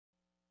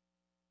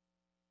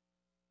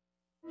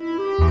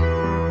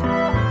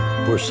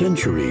For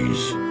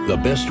centuries, the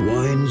best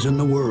wines in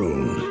the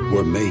world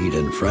were made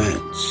in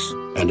France.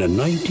 And in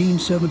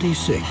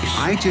 1976...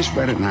 I just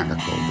read an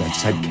article that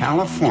said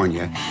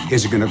California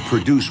is going to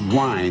produce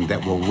wine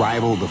that will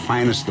rival the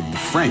finest of the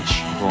French.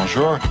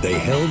 Bonjour. They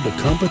held a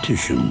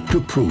competition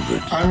to prove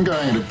it. I'm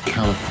going to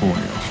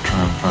California to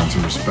try and find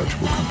some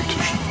respectable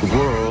competition. The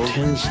world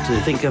tends to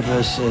think of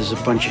us as a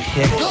bunch of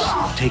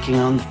hicks taking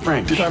on the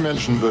French. Did I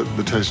mention that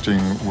the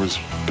tasting was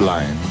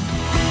blind?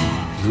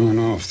 I don't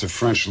know. If the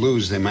French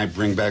lose, they might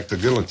bring back the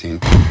guillotine.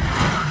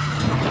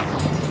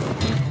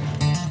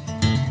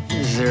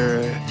 Is there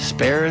a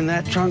spare in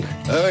that trunk?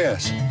 Oh,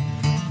 yes.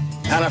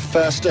 And a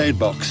first aid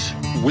box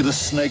with a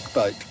snake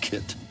bite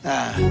kit.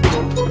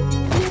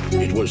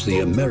 It was the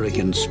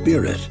American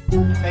spirit.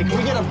 Hey, can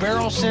we get a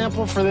barrel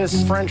sample for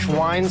this French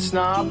wine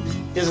snob?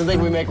 He doesn't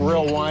think we make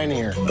real wine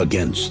here.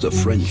 Against the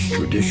French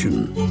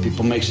tradition.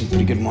 People make some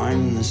pretty good wine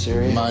in this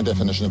area. My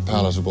definition of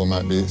palatable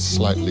might be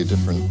slightly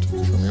different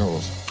from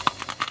yours.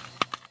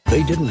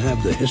 They didn't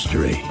have the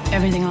history.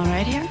 Everything all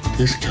right here?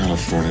 These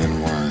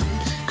Californian wines,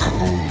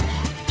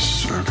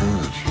 so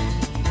good.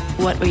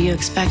 What were you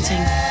expecting,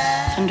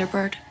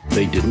 Thunderbird?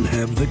 They didn't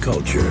have the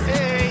culture.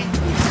 Hey,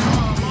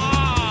 come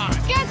on!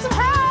 Get some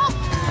help!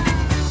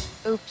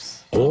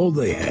 Oops. All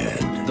they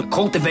had... The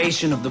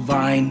cultivation of the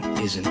vine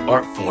is an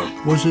art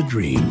form. ...was a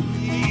dream.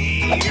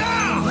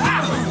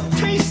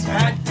 Taste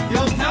that!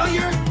 You'll tell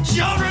your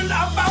children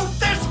about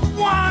this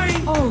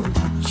wine! Oh,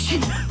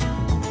 gee.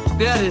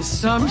 That is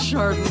some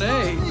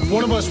Chardonnay. If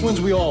one of us wins,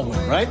 we all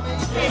win, right?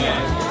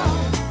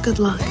 Good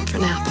luck for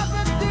Napa.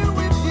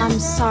 I'm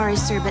sorry,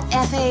 sir, but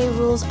FAA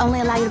rules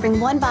only allow you to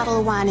bring one bottle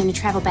of wine in a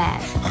travel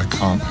bag. I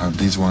can't have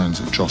these wines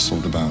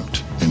jostled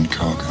about in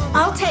cargo.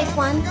 I'll take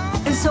one,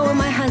 and so will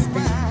my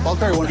husband. I'll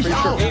carry one for you,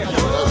 sure.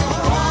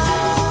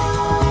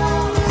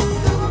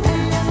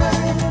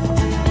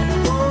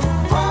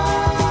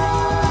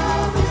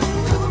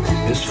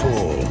 This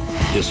fall,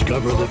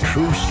 discover the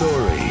true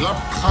story La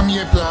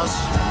première place.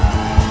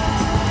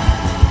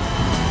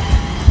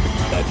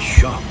 that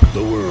shocked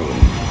the world.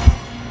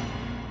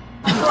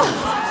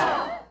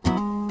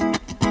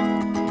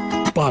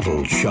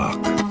 Bottle shock.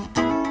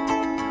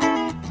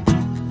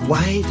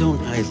 Why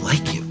don't I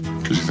like you?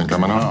 Because you think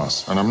I'm an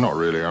ass, and I'm not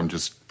really. I'm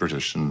just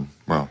British, and,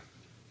 well,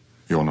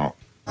 you're not.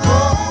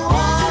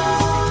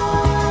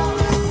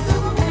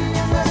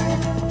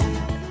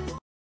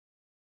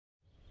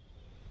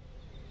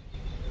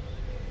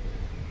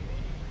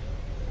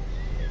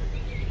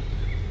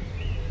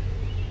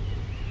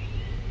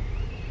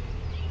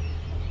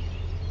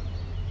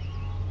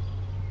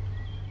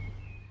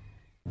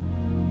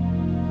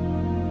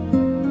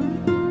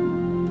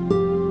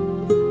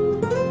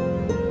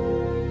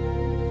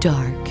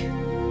 Dark,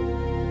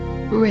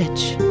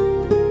 rich,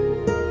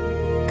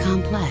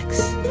 complex.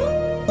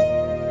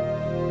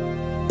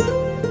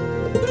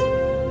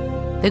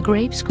 The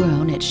grapes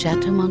grown at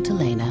Chateau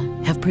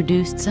Montelena have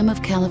produced some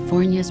of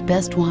California's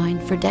best wine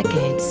for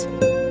decades.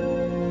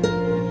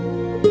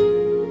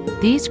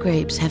 These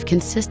grapes have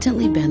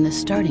consistently been the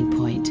starting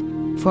point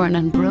for an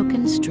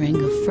unbroken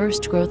string of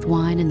first-growth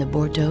wine in the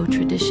Bordeaux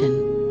tradition.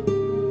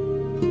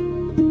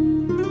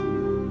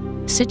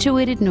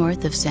 Situated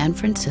north of San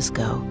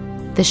Francisco,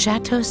 the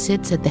chateau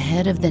sits at the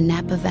head of the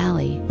Napa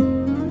Valley,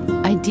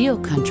 ideal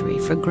country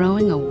for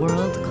growing a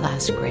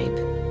world-class grape.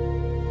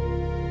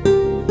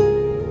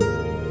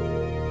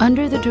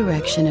 Under the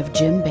direction of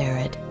Jim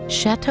Barrett,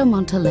 Chateau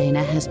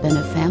Montelena has been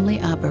a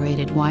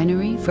family-operated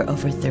winery for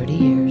over 30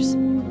 years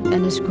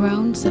and has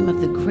grown some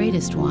of the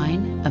greatest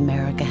wine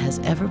America has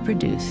ever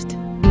produced.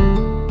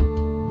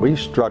 We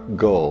struck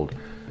gold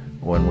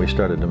when we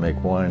started to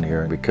make wine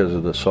here because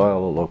of the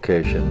soil, the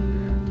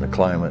location, the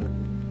climate.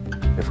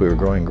 If we were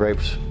growing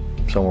grapes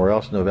somewhere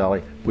else in the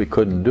valley, we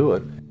couldn't do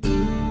it.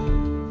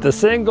 The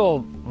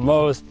single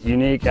most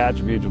unique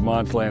attribute of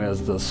Montelena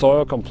is the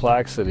soil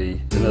complexity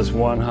in this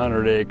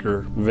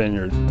 100-acre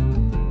vineyard.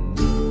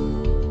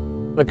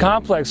 The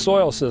complex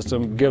soil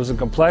system gives a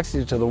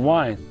complexity to the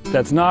wine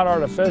that's not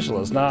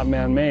artificial, it's not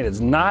man-made, it's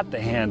not the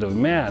hand of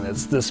man,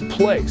 it's this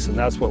place, and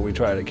that's what we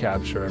try to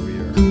capture every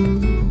year.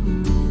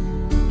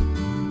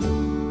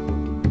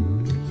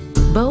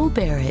 Beau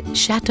Barrett,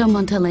 Chateau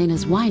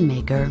Montelena's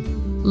winemaker,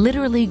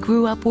 literally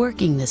grew up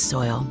working this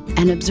soil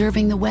and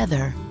observing the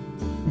weather,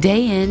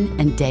 day in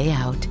and day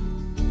out,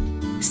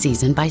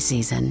 season by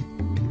season.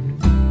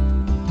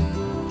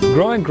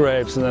 Growing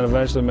grapes and then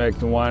eventually making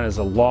the wine is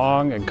a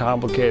long and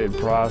complicated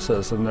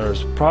process, and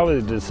there's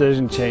probably the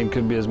decision chain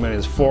could be as many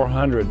as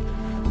 400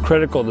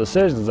 critical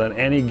decisions on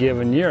any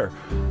given year.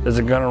 Is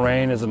it going to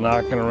rain? Is it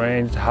not going to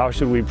rain? How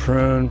should we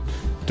prune?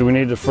 Do we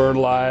need to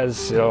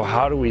fertilize? You know,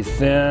 how do we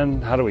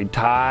thin? How do we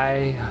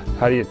tie?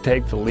 How do you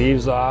take the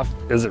leaves off?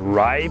 Is it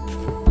ripe?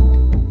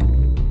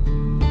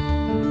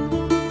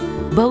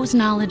 Beau's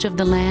knowledge of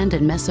the land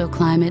and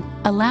mesoclimate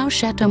allows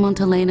Chateau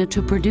Montelena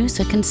to produce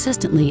a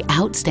consistently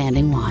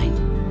outstanding wine.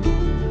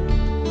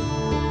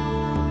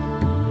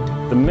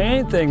 The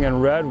main thing in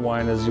red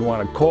wine is you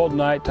want a cold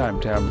nighttime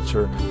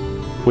temperature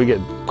We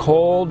get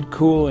cold,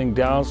 cooling,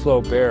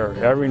 downslope air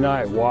every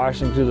night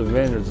washing through the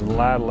vineyards, and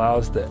that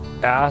allows the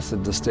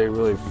acid to stay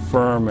really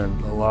firm and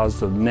allows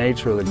the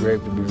nature of the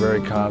grape to be very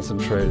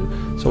concentrated.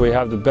 So we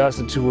have the best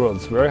of two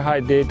worlds. Very high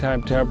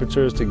daytime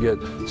temperatures to get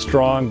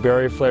strong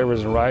berry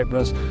flavors and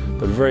ripeness,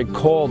 but very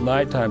cold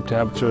nighttime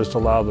temperatures to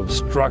allow the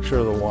structure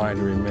of the wine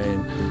to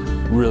remain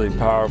really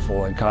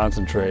powerful and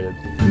concentrated.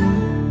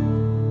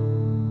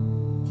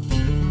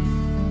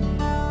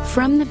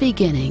 From the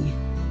beginning,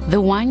 the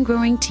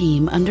wine-growing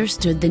team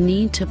understood the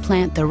need to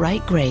plant the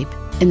right grape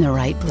in the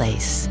right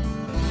place.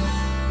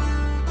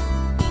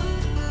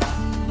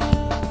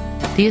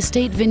 The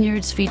estate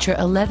vineyards feature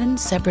 11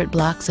 separate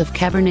blocks of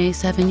Cabernet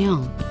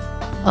Sauvignon,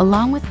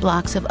 along with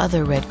blocks of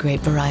other red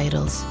grape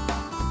varietals.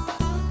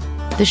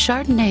 The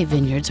Chardonnay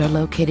vineyards are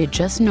located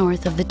just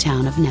north of the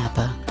town of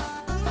Napa,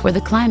 where the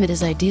climate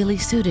is ideally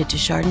suited to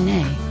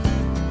Chardonnay.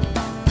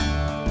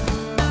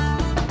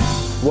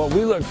 What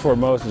we look for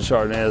most in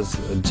Chardonnay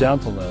is a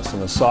gentleness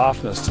and a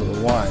softness to the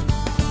wine.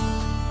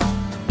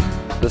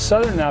 The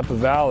southern Napa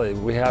Valley,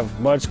 we have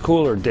much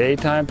cooler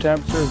daytime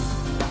temperatures,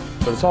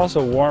 but it's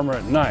also warmer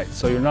at night,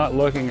 so you're not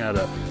looking at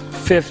a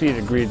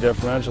 50-degree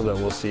differential that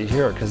we'll see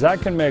here, because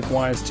that can make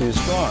wines too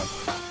strong.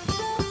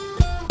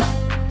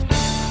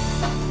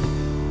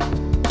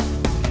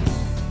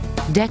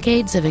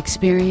 Decades of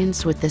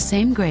experience with the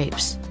same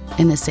grapes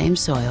in the same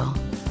soil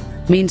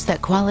means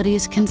that quality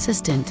is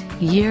consistent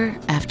year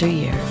after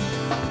year.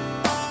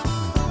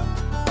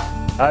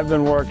 I've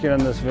been working in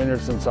this vineyard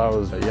since I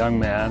was a young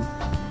man.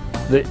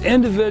 The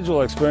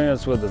individual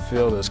experience with the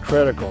field is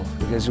critical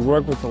because you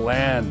work with the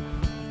land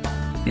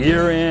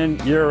year in,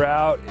 year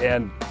out,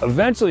 and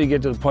eventually you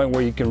get to the point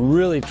where you can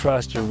really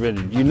trust your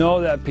vineyard. You know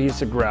that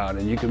piece of ground,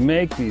 and you can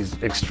make these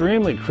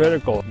extremely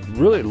critical,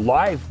 really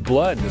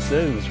lifeblood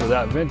decisions for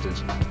that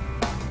vintage.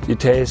 You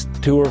taste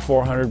 200 or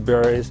 400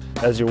 berries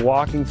as you're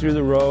walking through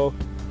the row,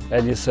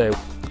 and you say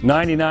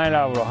 99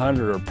 out of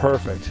 100 are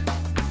perfect.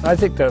 I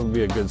think that would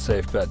be a good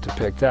safe bet to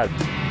pick that.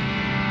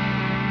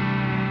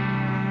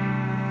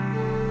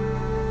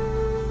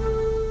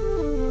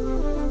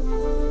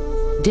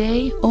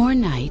 Day or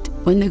night,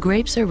 when the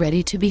grapes are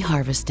ready to be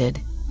harvested,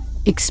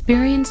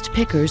 experienced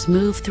pickers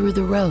move through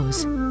the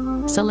rows,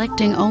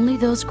 selecting only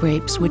those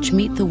grapes which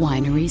meet the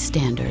winery's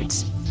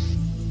standards.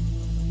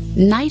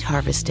 Night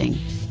harvesting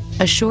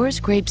assures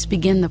grapes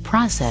begin the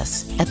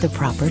process at the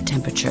proper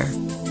temperature.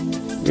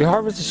 We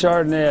harvest the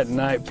Chardonnay at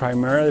night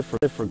primarily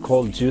for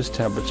cold juice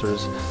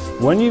temperatures.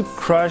 When you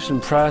crush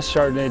and press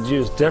Chardonnay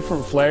juice,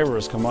 different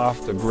flavors come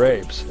off the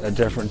grapes at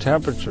different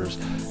temperatures.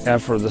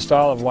 And for the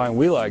style of wine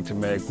we like to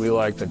make, we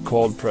like the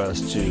cold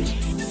pressed juice.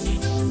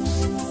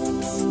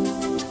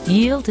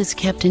 Yield is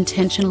kept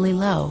intentionally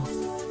low,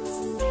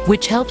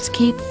 which helps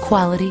keep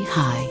quality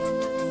high.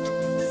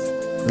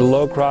 The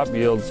low crop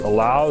yields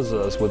allows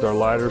us, with our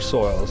lighter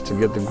soils, to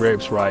get the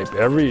grapes ripe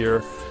every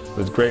year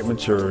with great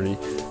maturity,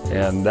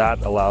 and that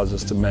allows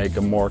us to make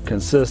a more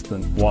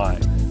consistent wine.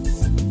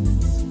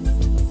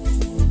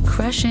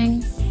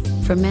 Crushing,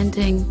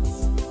 fermenting,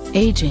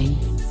 aging,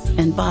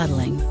 and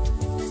bottling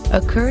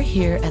occur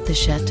here at the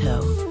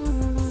Chateau.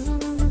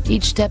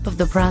 Each step of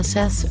the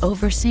process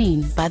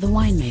overseen by the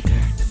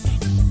winemaker.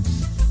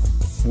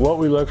 What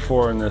we look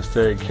for in this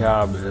estate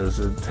cab is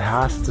it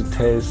has to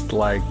taste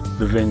like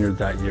the vineyard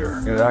that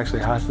year. It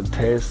actually has to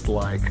taste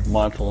like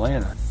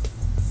Montelena.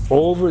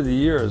 Over the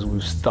years,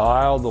 we've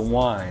styled the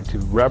wine to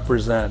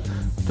represent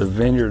the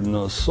vineyard in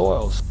those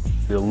soils.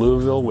 The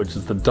alluvial, which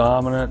is the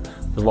dominant,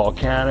 the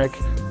volcanic,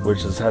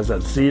 which has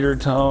that cedar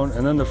tone,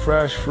 and then the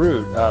fresh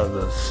fruit out of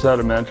the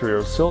sedimentary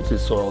or silty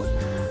soil.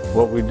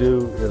 What we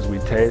do is we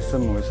taste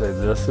them and we say,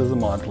 this is a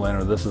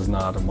Montelena, or this is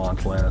not a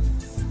Montelena.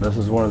 This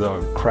is one of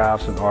the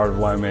crafts and art of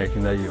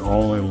winemaking that you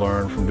only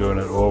learn from doing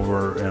it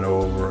over and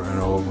over and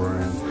over,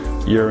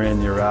 and year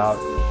in, year out.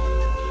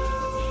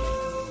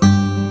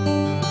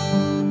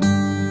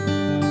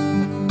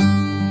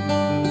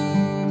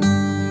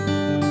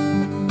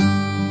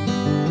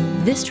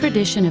 This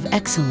tradition of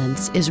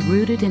excellence is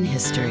rooted in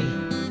history.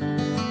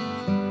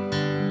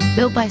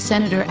 Built by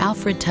Senator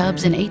Alfred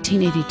Tubbs in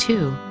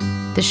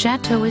 1882, the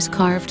chateau is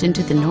carved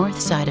into the north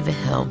side of a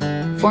hill,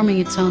 forming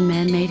its own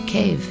man-made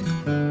cave.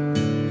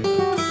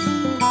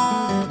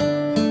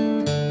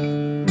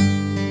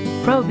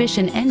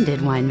 Prohibition ended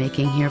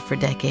winemaking here for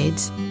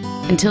decades,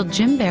 until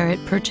Jim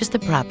Barrett purchased the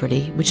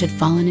property, which had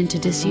fallen into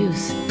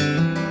disuse.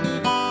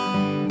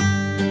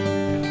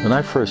 When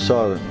I first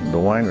saw the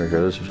winery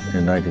here, this was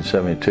in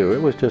 1972,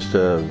 it was just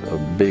a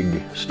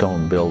big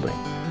stone building.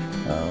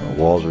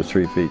 Walls were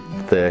 3 feet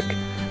thick,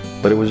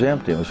 but it was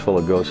empty. It was full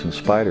of ghosts and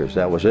spiders.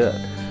 That was it.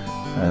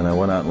 And I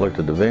went out and looked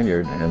at the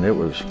vineyard, and it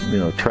was,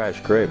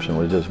 trash grapes, and it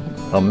was just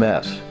a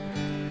mess.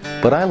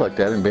 But I looked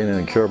at it, and being an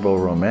incurable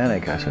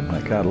romantic, I said, my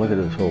God, look at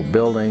this whole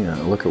building,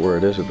 and look at where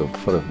it is at the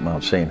foot of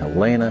Mount St.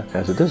 Helena.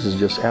 I said, this is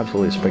just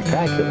absolutely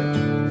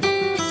spectacular.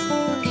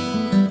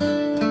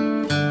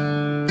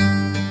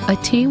 A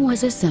team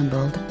was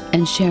assembled,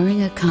 and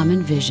sharing a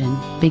common vision,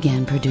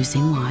 began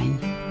producing wine.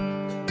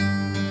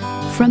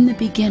 From the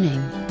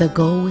beginning, the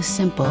goal was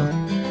simple: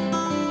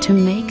 to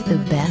make the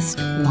best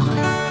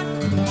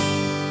wine.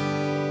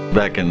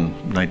 Back in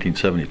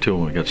 1972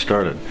 when we got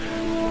started,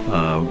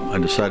 I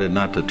decided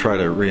not to try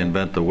to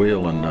reinvent the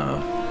wheel, and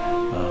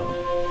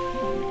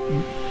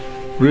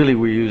really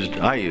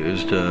I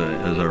used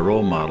as our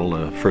role model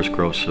the first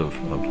growths of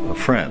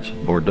France,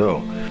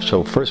 Bordeaux.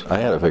 So first I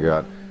had to figure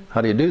out, how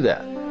do you do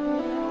that?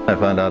 I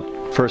found out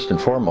first and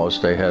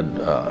foremost they had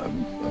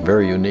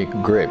very unique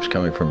grapes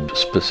coming from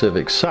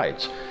specific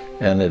sites,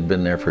 and had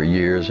been there for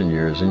years and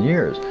years and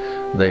years.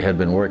 They had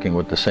been working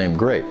with the same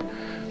grape,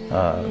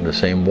 the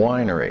same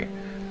winery,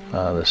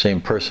 the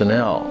same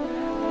personnel,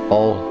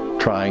 all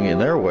trying in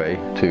their way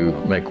to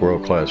make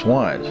world-class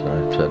wines. And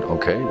I said,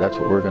 okay, that's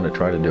what we're going to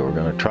try to do. We're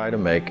going to try to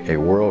make a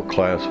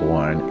world-class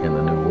wine in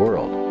the New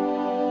World.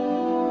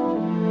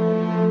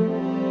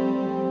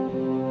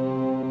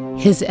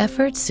 His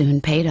efforts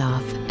soon paid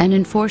off, and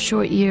in 4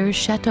 short years,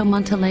 Chateau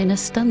Montelena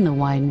stunned the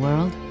wine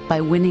world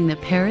by winning the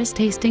Paris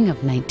tasting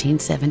of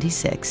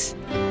 1976.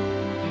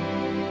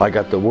 I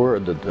got the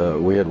word that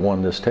we had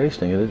won this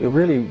tasting, and it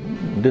really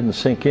didn't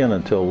sink in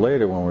until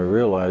later when we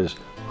realized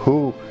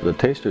who the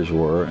tasters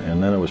were,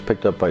 and then it was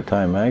picked up by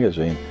Time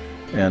magazine,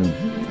 and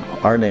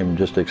our name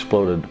just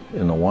exploded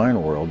in the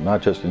wine world,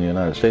 not just in the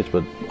United States,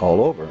 but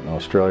all over, in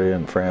Australia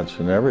and France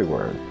and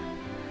everywhere.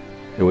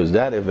 It was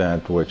that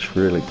event which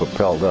really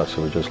propelled us.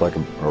 It was just like a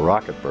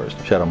rocket burst.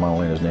 Chateau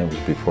Montelena's name was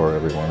before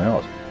everyone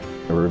else.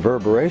 The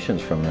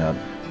reverberations from that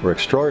were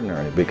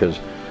extraordinary because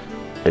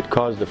it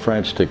caused the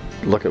French to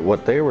look at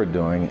what they were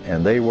doing,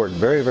 and they worked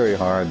very, very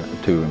hard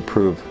to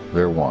improve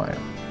their wine.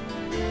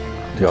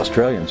 The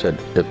Australians said,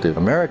 if the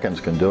Americans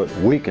can do it,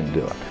 we can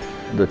do it.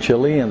 The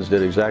Chileans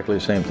did exactly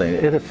the same thing.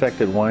 It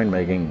affected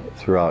winemaking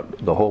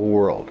throughout the whole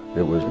world.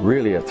 It was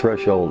really a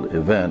threshold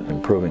event,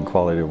 improving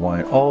quality of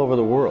wine all over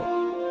the world.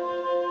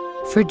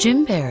 For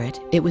Jim Barrett,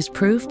 it was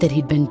proof that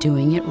he'd been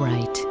doing it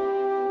right.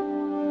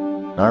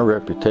 Our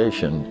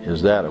reputation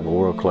is that of a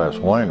world-class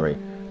winery.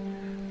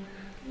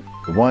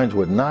 The wines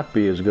would not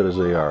be as good as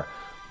they are,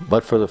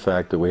 but for the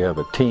fact that we have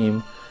a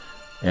team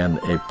and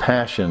a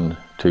passion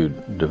to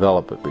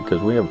develop it,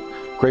 because we have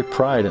great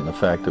pride in the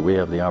fact that we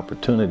have the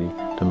opportunity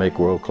to make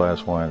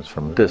world-class wines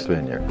from this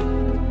vineyard.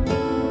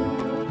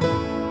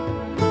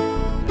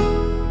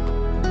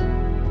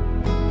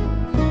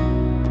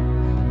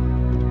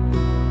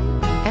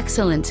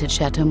 Excellence at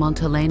Chateau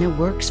Montelena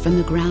works from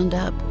the ground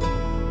up.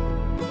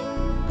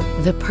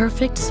 The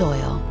perfect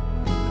soil,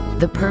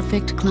 the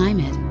perfect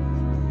climate,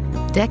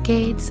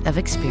 decades of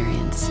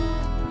experience,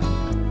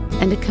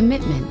 and a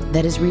commitment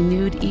that is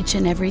renewed each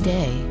and every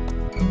day,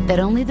 that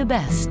only the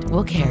best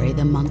will carry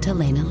the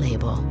Montelena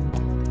label.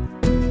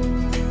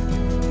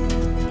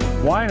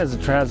 Wine is a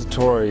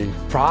transitory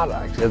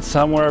product. It's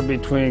somewhere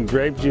between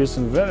grape juice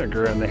and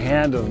vinegar, and the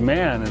hand of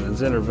man and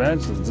its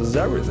interventions is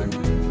everything.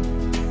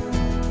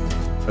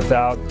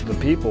 Without the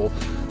people,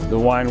 the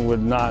wine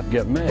would not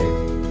get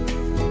made.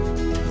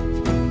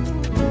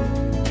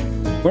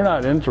 We're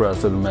not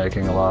interested in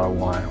making a lot of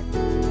wine.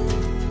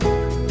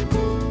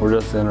 We're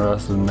just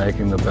interested in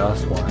making the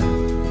best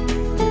wine.